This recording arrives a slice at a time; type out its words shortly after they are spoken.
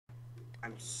I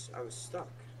was stuck.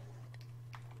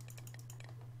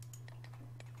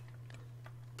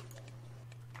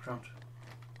 Crouch.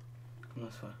 Come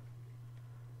this way.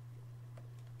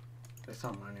 They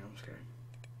stopped mining, I'm scared.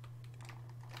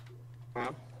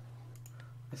 Huh?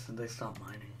 I said they stopped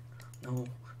mining. No,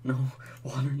 no,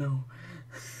 water, no.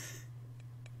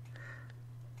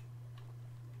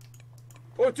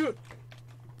 Oh, dude!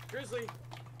 Grizzly!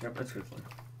 Yep, it's Grizzly.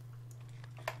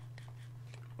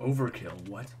 Overkill,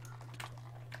 what?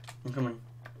 I'm coming.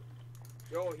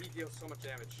 Yo, he deals so much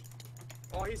damage.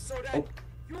 Oh, he's so dead! Oh,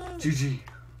 Yo! GG.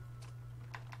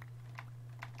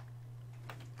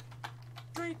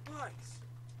 3 bucks!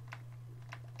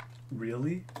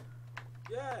 Really?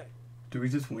 Yeah! Do we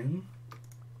just win?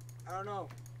 I don't know.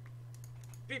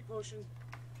 Speed potion.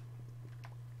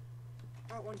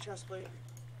 Got 1 chest plate.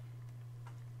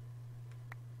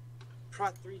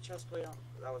 Prot 3 chest plate. Oh,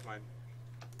 that was mine.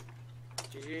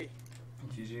 GG.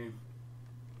 GG.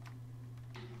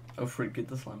 Oh, freak, get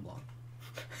the slime block.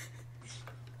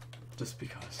 Just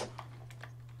because.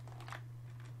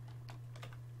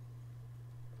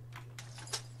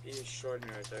 He just shorted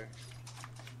me right there.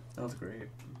 That was great.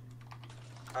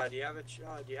 Do you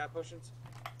have potions?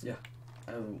 Yeah.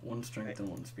 I have 1 strength and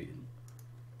 1 speed.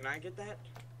 Can I get that?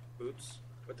 Boots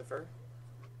with the fur?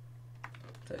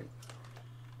 Take.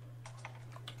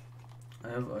 I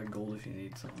have a gold if you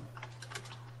need some.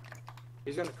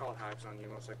 He's gonna call hacks on you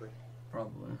most likely.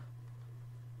 Probably.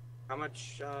 How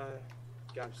much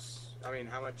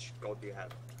how much gold do you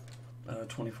have?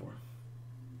 24.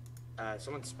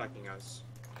 Someone's specking us.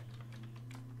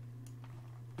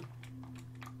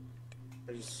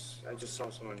 I just saw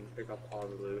someone pick up all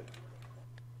the loot.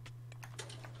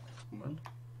 What?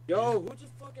 Yo, who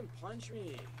just fucking punched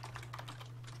me?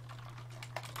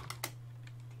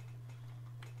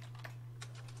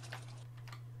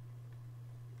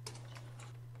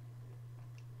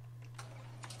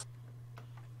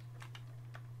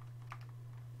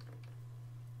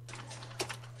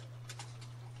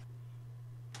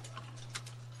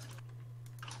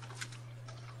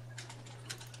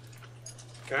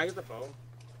 Can I get the bow?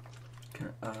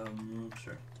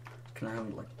 Sure. Can I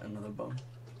have, like, another bow?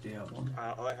 Do you have one?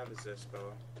 All I have is this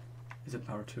bow. Is it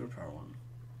power 2 or power 1?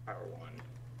 Power 1.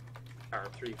 Power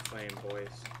 3 flame,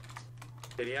 boys.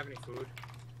 Did he have any food?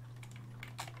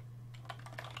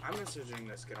 I'm messaging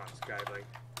this kid on Skype, like...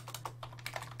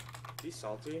 He's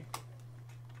salty.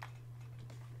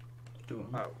 Do it.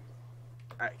 Oh.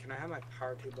 Can I have my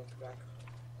power 2 book back?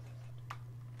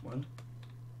 What?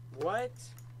 What?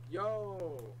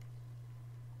 Yo!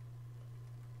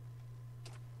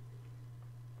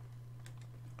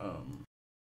 Oh,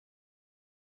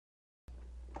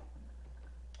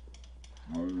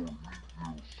 he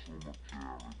deals so much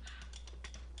damage.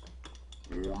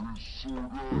 Oh, he's so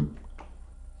dead.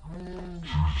 Oh, he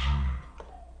deals so much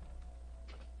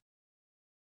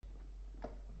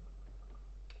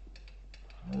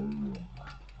damage. Oh,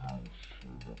 he's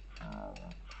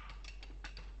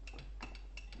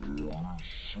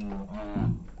so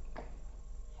dead.